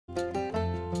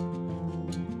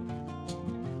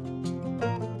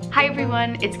Hi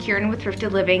everyone, it's Kieran with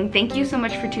Thrifted Living. Thank you so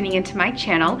much for tuning into my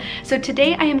channel. So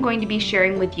today I am going to be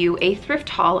sharing with you a thrift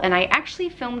haul, and I actually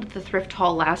filmed the thrift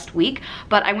haul last week,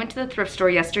 but I went to the thrift store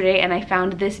yesterday and I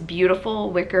found this beautiful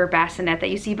wicker bassinet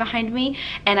that you see behind me,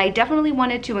 and I definitely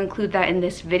wanted to include that in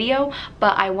this video,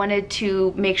 but I wanted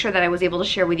to make sure that I was able to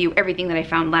share with you everything that I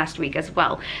found last week as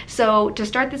well. So to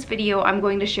start this video, I'm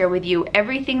going to share with you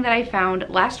everything that I found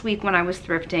last week when I was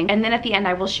thrifting, and then at the end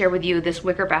I will share with you this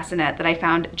wicker bassinet that I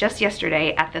found just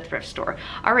yesterday at the thrift store.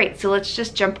 All right, so let's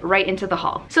just jump right into the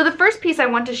haul. So the first piece I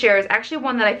want to share is actually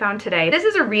one that I found today. This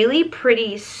is a really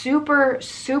pretty, super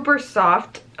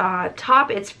soft top.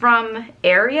 It's from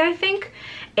Area, I think,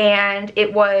 and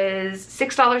it was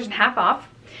 $6 and half off.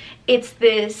 It's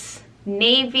this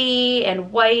navy and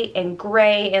white and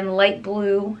gray and light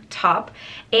blue top,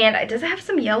 and does it have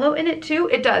some yellow in it too?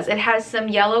 It does. It has some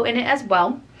yellow in it as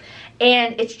well,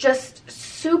 and it's just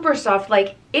super soft,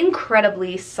 like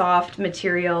incredibly soft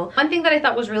material. One thing that I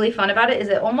thought was really fun about it is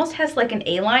it almost has like an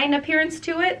A-line appearance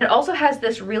to it. It also has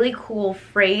this really cool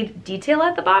frayed detail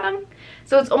at the bottom.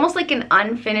 So it's almost like an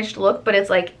unfinished look, but it's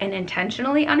like an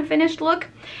intentionally unfinished look.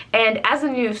 And as a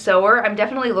new sewer, I'm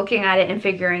definitely looking at it and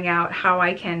figuring out how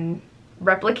I can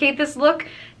replicate this look.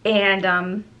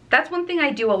 And that's one thing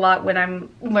I do a lot when I'm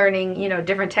learning, you know,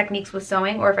 different techniques with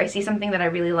sewing, or if I see something that I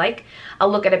really like,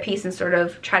 I'll look at a piece and sort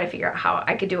of try to figure out how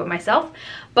I could do it myself.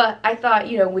 But I thought,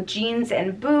 you know, with jeans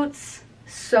and boots,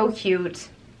 so cute.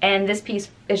 And this piece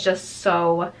is just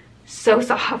so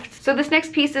soft. So this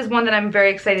next piece is one that I'm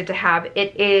very excited to have.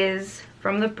 It is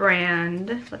from the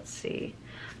brand, let's see,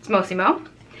 it's Mossimo.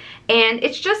 And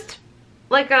it's just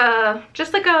like a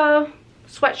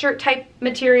sweatshirt type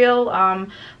material,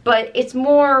 but it's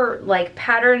more like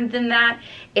patterned than that.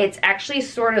 It's actually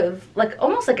sort of like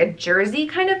almost like a jersey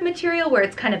kind of material where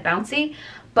it's kind of bouncy,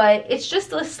 but it's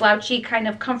just a slouchy kind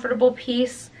of comfortable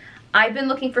piece. I've been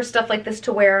looking for stuff like this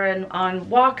to wear on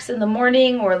walks in the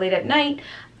morning or late at night,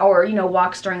 or, you know,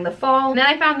 walks during the fall. And then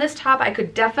I found this top. I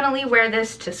could definitely wear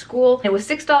this to school. It was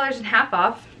 $6 and half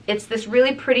off. It's this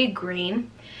really pretty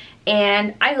green,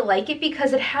 and I like it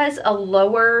because it has a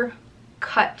lower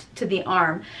cut to the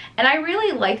arm, and I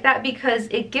really like that because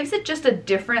it gives it just a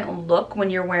different look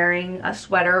when you're wearing a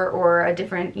sweater or a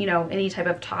different, you know, any type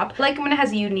of top. I like it when it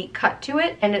has a unique cut to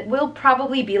it, and it will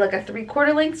probably be like a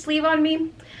 3/4 length sleeve on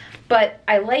me, but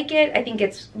I like it. I think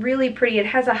it's really pretty. It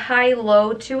has a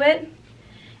high-low to it,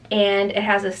 and it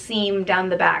has a seam down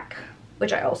the back,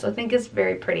 which I also think is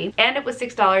very pretty. And it was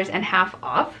 $6 and half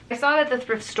off. I saw it at the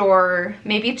thrift store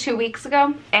maybe 2 weeks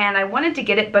ago, and I wanted to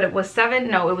get it, but it was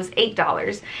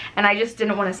 $8, and I just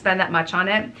didn't want to spend that much on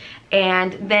it.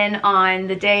 And then on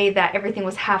the day that everything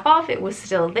was half off, it was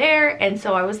still there, and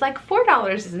so I was like,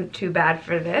 $4 isn't too bad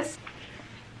for this.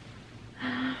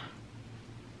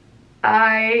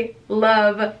 I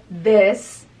love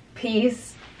this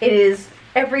piece. It is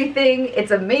everything.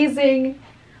 It's amazing.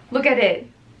 Look at it.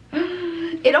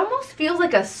 It almost feels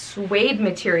like a suede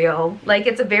material. Like,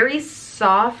 it's a very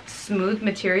soft, smooth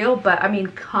material, but I mean,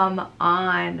 come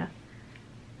on.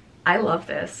 I love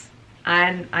this,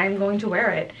 and I'm going to wear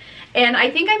it. And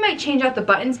I think I might change out the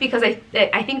buttons because I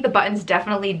think the buttons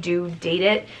definitely do date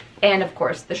it, and of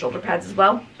course the shoulder pads as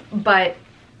well, but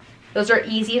those are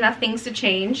easy enough things to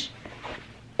change,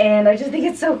 and I just think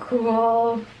it's so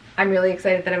cool. I'm really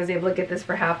excited that I was able to get this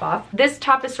for half off. This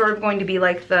top is sort of going to be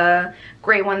like the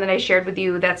gray one that I shared with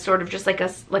you. That's sort of just like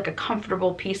a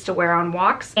comfortable piece to wear on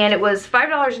walks. And it was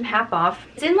 $5 and half off.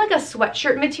 It's in like a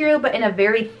sweatshirt material, but in a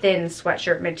very thin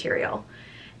sweatshirt material.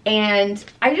 And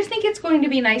I just think it's going to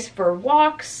be nice for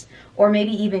walks or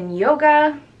maybe even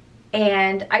yoga.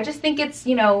 And I just think it's,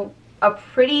 you know, a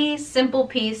pretty simple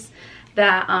piece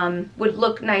that would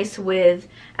look nice with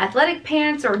athletic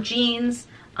pants or jeans.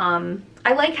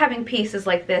 I like having pieces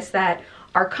like this that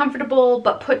are comfortable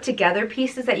but put together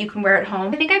pieces that you can wear at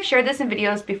home. I think I've shared this in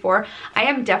videos before. I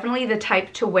am definitely the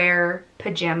type to wear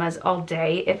pajamas all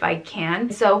day if I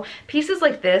can. So pieces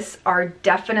like this are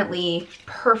definitely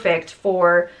perfect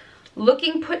for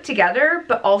looking put together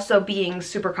but also being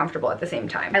super comfortable at the same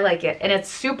time. I like it, and it's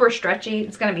super stretchy.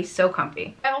 It's gonna be so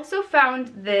comfy. I also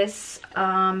found this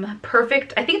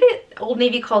perfect, I think that Old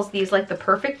Navy calls these like the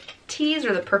perfect tees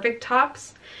or the perfect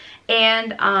tops.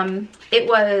 And it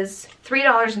was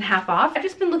 $3 and half off. I've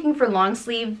just been looking for long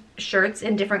sleeve shirts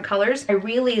in different colors. I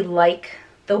really like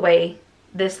the way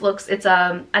this looks. It's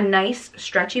a nice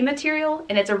stretchy material,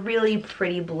 and it's a really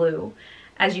pretty blue,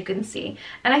 as you can see.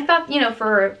 And I thought, you know,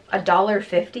 for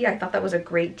 $1.50, I thought that was a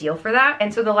great deal for that.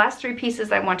 And so the last three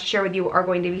pieces I want to share with you are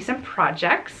going to be some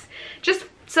projects. Just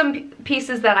some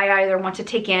pieces that I either want to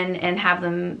take in and have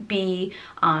them be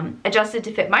adjusted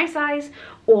to fit my size,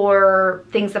 or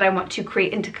things that I want to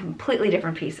create into completely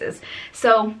different pieces.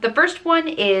 So the first one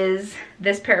is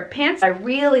this pair of pants. I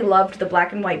really loved the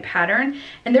black and white pattern,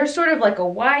 and they're sort of like a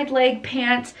wide leg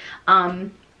pant.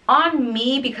 On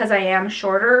me, because I am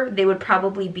shorter, they would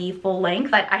probably be full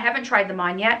length, but I haven't tried them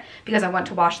on yet because I want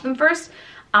to wash them first.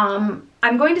 I'm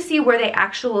going to see where they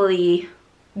actually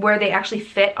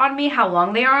fit on me, how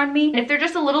long they are on me. And if they're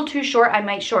just a little too short, I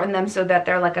might shorten them so that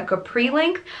they're like a capri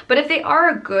length. But if they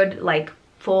are a good like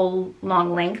full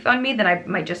long length on me, then I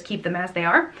might just keep them as they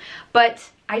are. But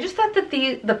I just thought that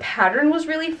the pattern was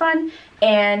really fun,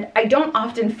 and I don't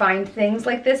often find things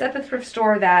like this at the thrift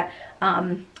store that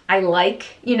I like,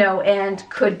 you know, and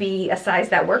could be a size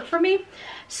that worked for me.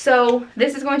 So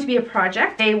this is going to be a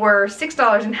project. They were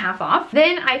 $6 and half off.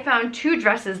 Then I found two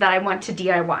dresses that I want to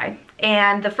DIY.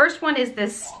 And the first one is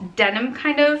this denim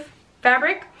kind of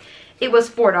fabric. It was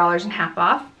 $4 and half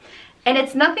off. And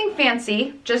it's nothing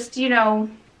fancy, just, you know,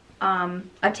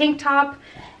 a tank top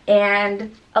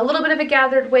and a little bit of a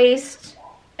gathered waist,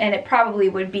 and it probably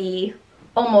would be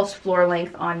almost floor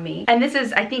length on me. And this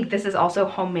is, I think this is also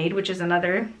homemade, which is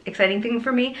another exciting thing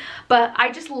for me. But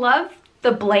I just love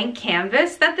the blank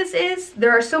canvas that this is.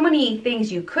 There are so many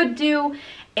things you could do,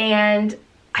 and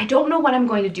I don't know what I'm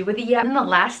going to do with it yet. And the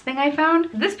last thing I found,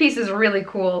 this piece is really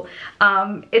cool.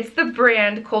 It's the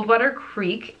brand Coldwater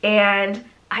Creek, and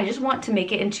I just want to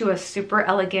make it into a super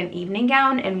elegant evening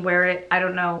gown and wear it, I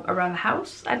don't know, around the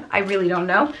house. I really don't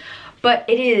know. But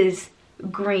it is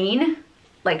green,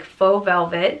 like faux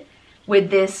velvet,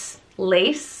 with this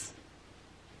lace,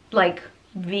 like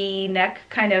V-neck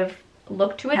kind of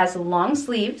look to it. It has long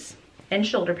sleeves and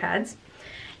shoulder pads,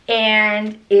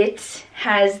 and it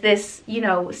has this, you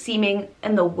know, seaming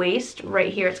in the waist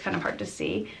right here. It's kind of hard to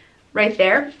see right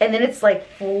there, and then it's like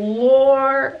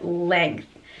floor length.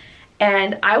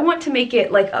 And I want to make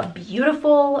it like a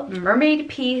beautiful mermaid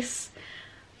piece,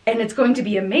 and it's going to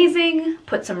be amazing.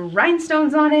 Put some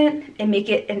rhinestones on it and make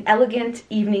it an elegant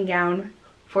evening gown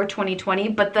for 2020.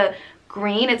 But the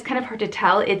green, it's kind of hard to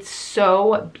tell. It's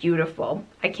so beautiful.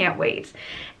 I can't wait.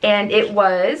 And it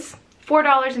was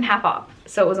 $4 and half off,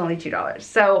 so it was only $2.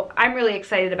 So I'm really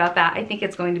excited about that. I think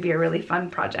it's going to be a really fun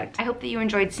project. I hope that you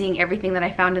enjoyed seeing everything that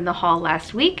I found in the haul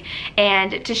last week,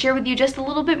 and to share with you just a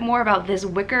little bit more about this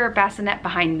wicker bassinet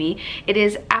behind me. It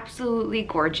is absolutely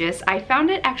gorgeous. I found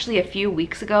it actually a few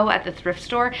weeks ago at the thrift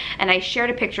store, and I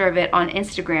shared a picture of it on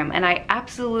Instagram, and I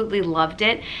absolutely loved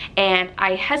it. And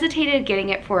I hesitated getting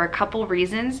it for a couple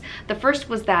reasons. The first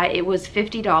was that it was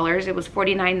 $50. It was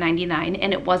 $49.99,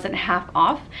 and it wasn't half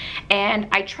off. And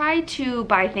I try to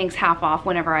buy things half off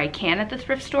whenever I can at the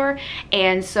thrift store,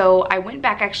 and so I went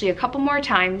back actually a couple more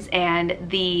times, and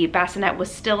the bassinet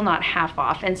was still not half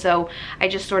off. And so I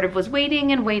just sort of was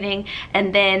waiting and waiting,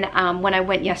 and then when I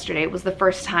went yesterday, it was the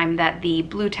first time that the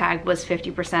blue tag was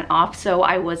 50% off, so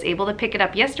I was able to pick it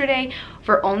up yesterday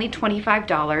for only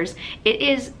 $25. It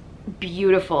is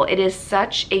beautiful. It is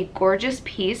such a gorgeous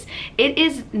piece. It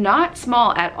is not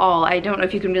small at all. I don't know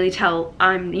if you can really tell.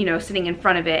 I'm, you know, sitting in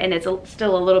front of it, and it's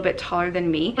still a little bit taller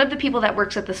than me. One of the people that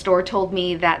works at the store told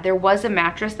me that there was a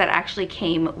mattress that actually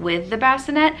came with the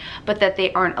bassinet, but that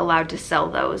they aren't allowed to sell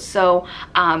those. So,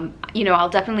 you know, I'll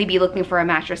definitely be looking for a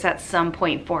mattress at some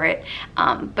point for it.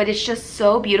 But it's just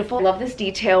so beautiful. I love this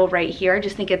detail right here. I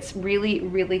just think it's really,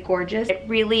 really gorgeous. It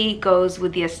really goes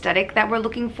with the aesthetic that we're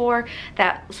looking for,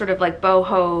 that sort of like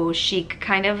boho chic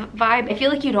kind of vibe. I feel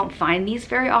like you don't find these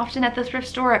very often at the thrift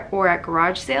store or at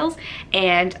garage sales,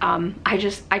 and I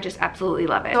just absolutely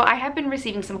love it. So I have been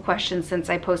receiving some questions since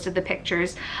I posted the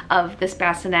pictures of this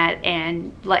bassinet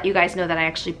and let you guys know that I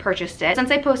actually purchased it.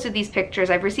 Since I posted these pictures,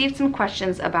 I've received some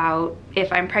questions about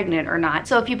if I'm pregnant or not.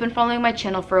 So if you've been following my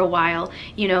channel for a while,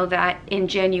 you know that in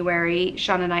January,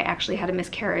 Sean and I actually had a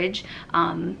miscarriage.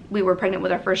 We were pregnant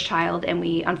with our first child, and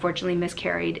we unfortunately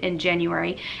miscarried in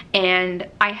January. And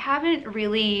I haven't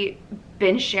really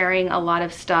been sharing a lot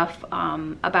of stuff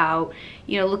about,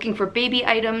 you know, looking for baby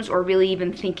items or really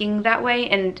even thinking that way.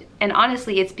 And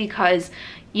honestly, it's because,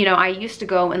 you know, I used to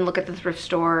go and look at the thrift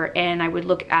store, and I would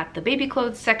look at the baby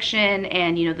clothes section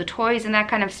and, you know, the toys and that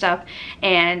kind of stuff.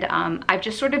 And I've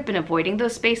just sort of been avoiding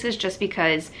those spaces just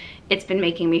because it's been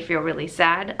making me feel really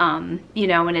sad, you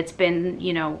know, and it's been,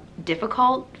 you know,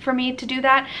 difficult for me to do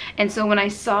that. And so when I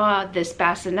saw this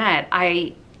bassinet,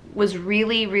 I was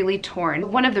really, really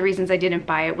torn. One of the reasons I didn't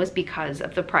buy it was because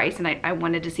of the price, and I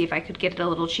wanted to see if I could get it a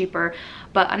little cheaper.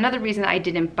 But another reason I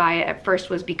didn't buy it at first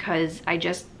was because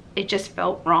it just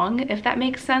felt wrong, if that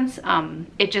makes sense.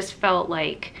 It just felt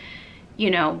like, you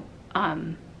know,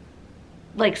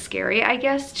 like scary, I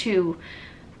guess, to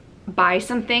buy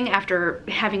something after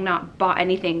having not bought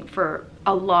anything for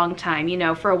a long time. You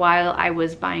know, for a while I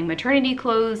was buying maternity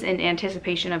clothes in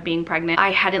anticipation of being pregnant.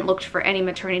 I hadn't looked for any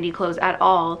maternity clothes at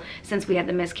all since we had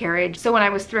the miscarriage. So when I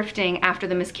was thrifting after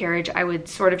the miscarriage, I would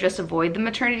sort of just avoid the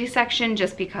maternity section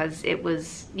just because it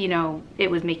was, you know, it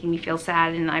was making me feel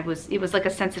sad, and it was like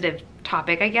a sensitive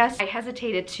topic, I guess. I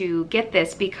hesitated to get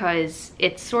this because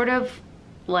it's sort of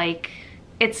like,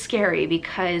 it's scary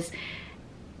because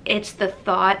it's the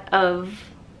thought of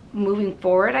moving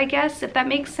forward, I guess, if that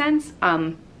makes sense.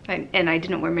 And I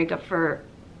didn't wear makeup for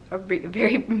a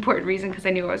very important reason because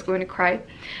I knew I was going to cry.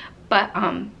 But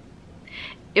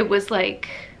it was like,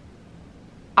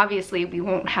 obviously we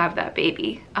won't have that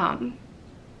baby.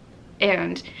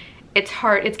 And it's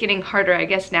hard, it's getting harder, I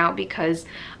guess, now because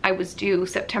I was due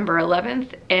September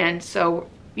 11th. And so,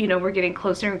 you know, we're getting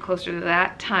closer and closer to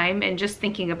that time, and just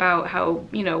thinking about how,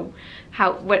 you know,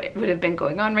 what would have been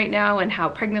going on right now and how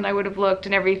pregnant I would have looked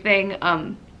and everything.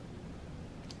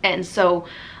 And so,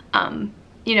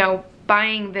 you know,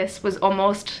 buying this was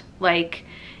almost like,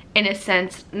 in a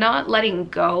sense, not letting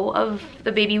go of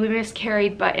the baby we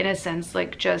miscarried, but in a sense,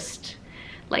 like, just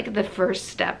like the first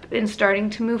step in starting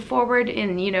to move forward.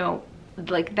 And, you know,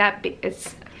 like that,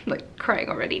 it's like crying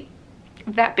already.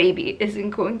 That baby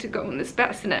isn't going to go in this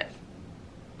bassinet.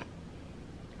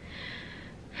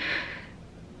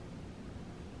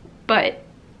 But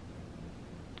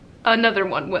another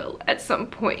one will at some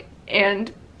point,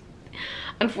 and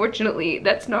unfortunately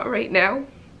that's not right now,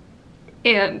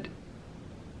 and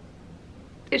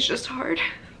it's just hard.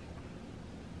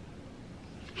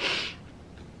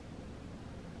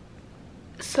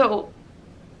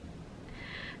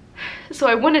 So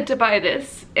I wanted to buy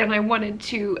this, and I wanted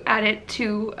to add it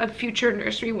to a future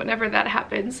nursery whenever that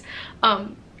happens.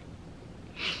 And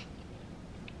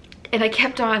I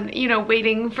kept on, you know,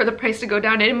 waiting for the price to go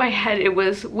down. And in my head, it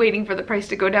was waiting for the price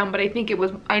to go down, but I think it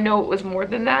was, I know it was more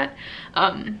than that,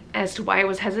 as to why I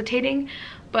was hesitating.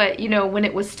 But, you know, when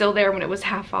it was still there, when it was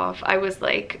half off, I was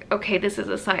like, okay, this is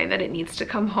a sign that it needs to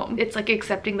come home. It's like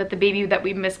accepting that the baby that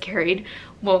we miscarried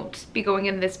won't be going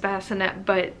in this bassinet,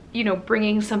 but, you know,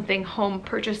 bringing something home,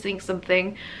 purchasing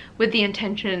something with the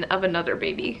intention of another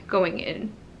baby going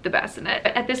in the bassinet.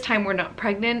 At this time, we're not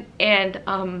pregnant,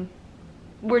 and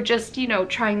we're just, you know,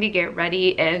 trying to get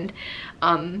ready, and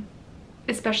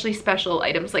especially special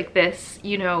items like this,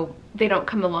 you know, they don't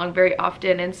come along very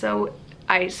often. And so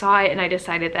I saw it and I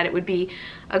decided that it would be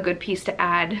a good piece to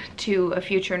add to a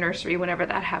future nursery whenever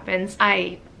that happens.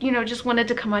 I, you know, just wanted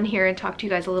to come on here and talk to you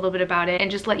guys a little bit about it, and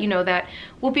just let you know that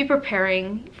we'll be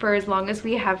preparing for as long as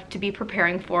we have to be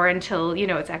preparing for, until, you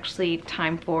know, it's actually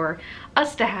time for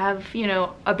us to have, you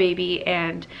know, a baby.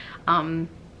 And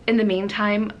in the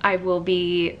meantime, I will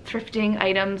be thrifting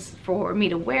items for me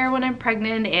to wear when I'm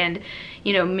pregnant, and,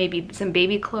 you know, maybe some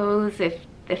baby clothes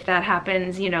if that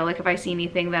happens, you know, like if I see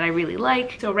anything that I really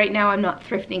like. So right now I'm not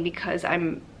thrifting because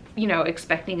I'm, you know,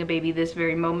 expecting a baby this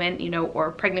very moment, you know,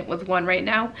 or pregnant with one right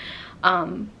now.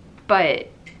 But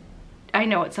I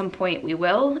know at some point we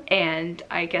will, and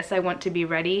I guess I want to be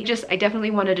ready. I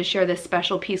definitely wanted to share this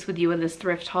special piece with you in this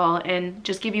thrift haul, and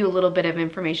just give you a little bit of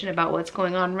information about what's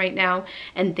going on right now.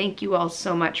 And thank you all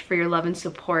so much for your love and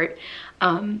support.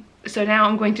 So now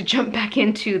I'm going to jump back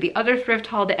into the other thrift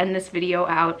haul to end this video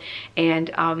out, and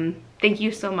thank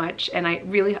you so much. And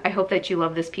I hope that you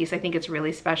love this piece. I think it's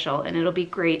really special, and it'll be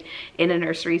great in a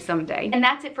nursery someday. And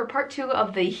that's it for part 2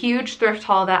 of the huge thrift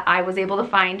haul that I was able to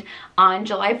find on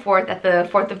July 4th at the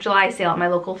 4th of July sale at my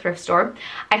local thrift store.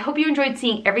 I hope you enjoyed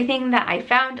seeing everything that I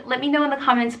found. Let me know in the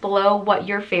comments below what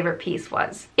your favorite piece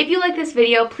was. If you like this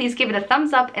video, please give it a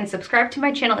thumbs up and subscribe to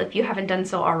my channel if you haven't done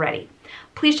so already.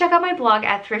 Please check out my blog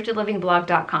at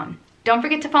thriftedlivingblog.com. Don't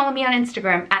forget to follow me on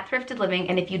Instagram at thriftedliving,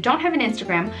 and if you don't have an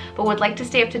Instagram but would like to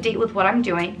stay up to date with what I'm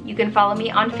doing, you can follow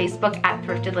me on Facebook at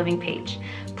Thrifted Living page.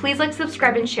 Please like,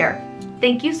 subscribe, and share.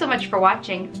 Thank you so much for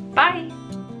watching. Bye!